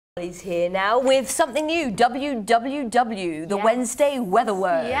He's here now with something new, WWW, the Wednesday weather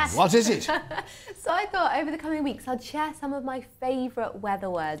words. Yes. What is it? So I thought over the coming weeks I'd share some of my favourite weather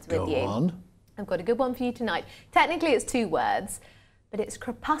words with you. Go on. I've got a good one for you tonight. Technically it's two words, but it's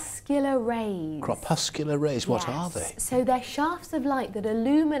crepuscular rays. Crepuscular rays, what are they? So they're shafts of light that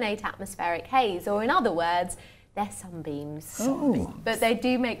illuminate atmospheric haze, or in other words, they're sunbeams. Oh. But they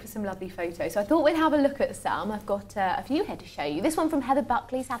do make for some lovely photos. So I thought we'd have a look at some. I've got a few here to show you. This one from Heather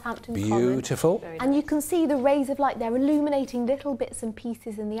Buckley, Southampton Beautiful. Common. And you can see the rays of light. They're illuminating little bits and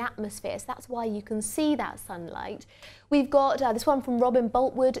pieces in the atmosphere. So that's why you can see that sunlight. We've got this one from Robin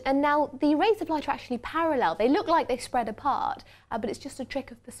Boltwood. And now the rays of light are actually parallel. They look like they spread apart, but it's just a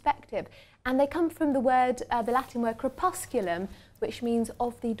trick of perspective. And they come from the word, the Latin word crepusculum, which means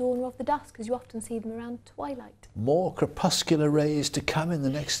of the dawn or of the dusk, because you often see them around twilight. More crepuscular rays to come in the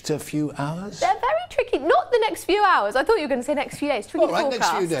next few hours? They're very tricky. Not the next few hours. I thought you were going to say next few days. Tricky All right,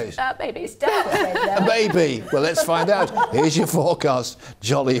 forecast. next few days. Maybe. It's dark. Maybe. Well, let's find out. Here's your forecast.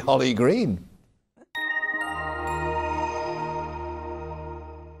 Jolly Holly Green.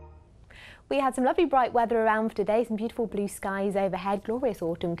 We had some lovely bright weather around for today, some beautiful blue skies overhead, glorious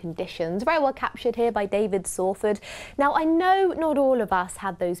autumn conditions, very well captured here by David Sawford. Now, I know not all of us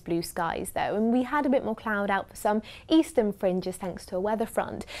had those blue skies though, and we had a bit more cloud out for some eastern fringes thanks to a weather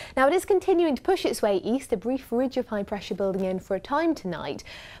front. Now, it is continuing to push its way east, a brief ridge of high pressure building in for a time tonight,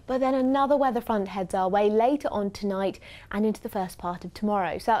 but then another weather front heads our way later on tonight and into the first part of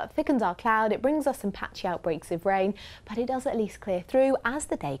tomorrow. So it thickens our cloud, it brings us some patchy outbreaks of rain, but it does at least clear through as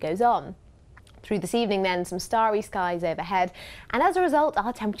the day goes on. Through this evening then, some starry skies overhead, and as a result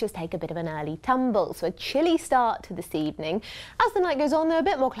our temperatures take a bit of an early tumble, so a chilly start to this evening. As the night goes on though, a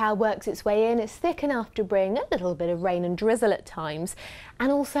bit more cloud works its way in. It's thick enough to bring a little bit of rain and drizzle at times,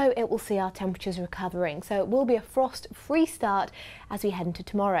 and also it will see our temperatures recovering, so it will be a frost-free start as we head into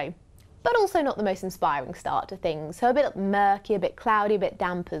tomorrow. But also not the most inspiring start to things, so a bit murky, a bit cloudy, a bit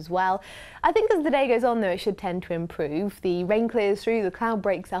damp as well. I think as the day goes on though, it should tend to improve. The rain clears through, the cloud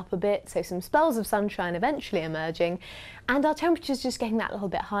breaks up a bit, so some spells of sunshine eventually emerging, and our temperatures just getting that little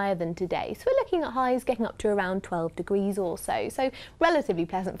bit higher than today. So we're looking at highs getting up to around 12 degrees or so, so relatively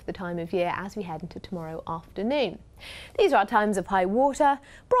pleasant for the time of year as we head into tomorrow afternoon. These are our times of high water.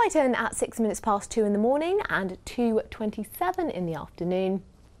 Brighton at 6 minutes past 2 in the morning and 2:27 in the afternoon.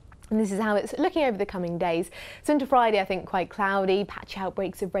 And this is how it's looking over the coming days. So into Friday, I think quite cloudy, patchy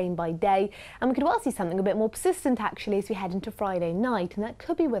outbreaks of rain by day. And we could well see something a bit more persistent actually as we head into Friday night. And that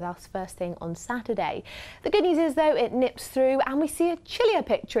could be with us first thing on Saturday. The good news is though, it nips through and we see a chillier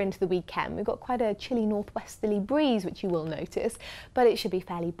picture into the weekend. We've got quite a chilly northwesterly breeze, which you will notice, but it should be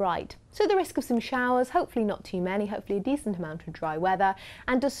fairly bright. So the risk of some showers, hopefully not too many, hopefully a decent amount of dry weather.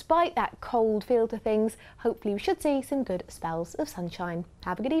 And despite that cold feel to things, hopefully we should see some good spells of sunshine.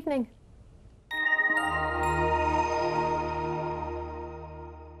 Have a good evening.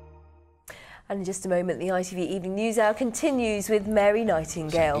 And in just a moment, the ITV Evening News Hour continues with Mary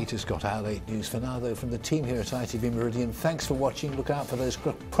Nightingale. Anita's got our late news for now, though, from the team here at ITV Meridian. Thanks for watching. Look out for those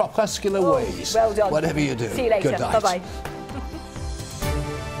crepuscular ways. Well done. Whatever you do. See you later. Good night. Bye-bye.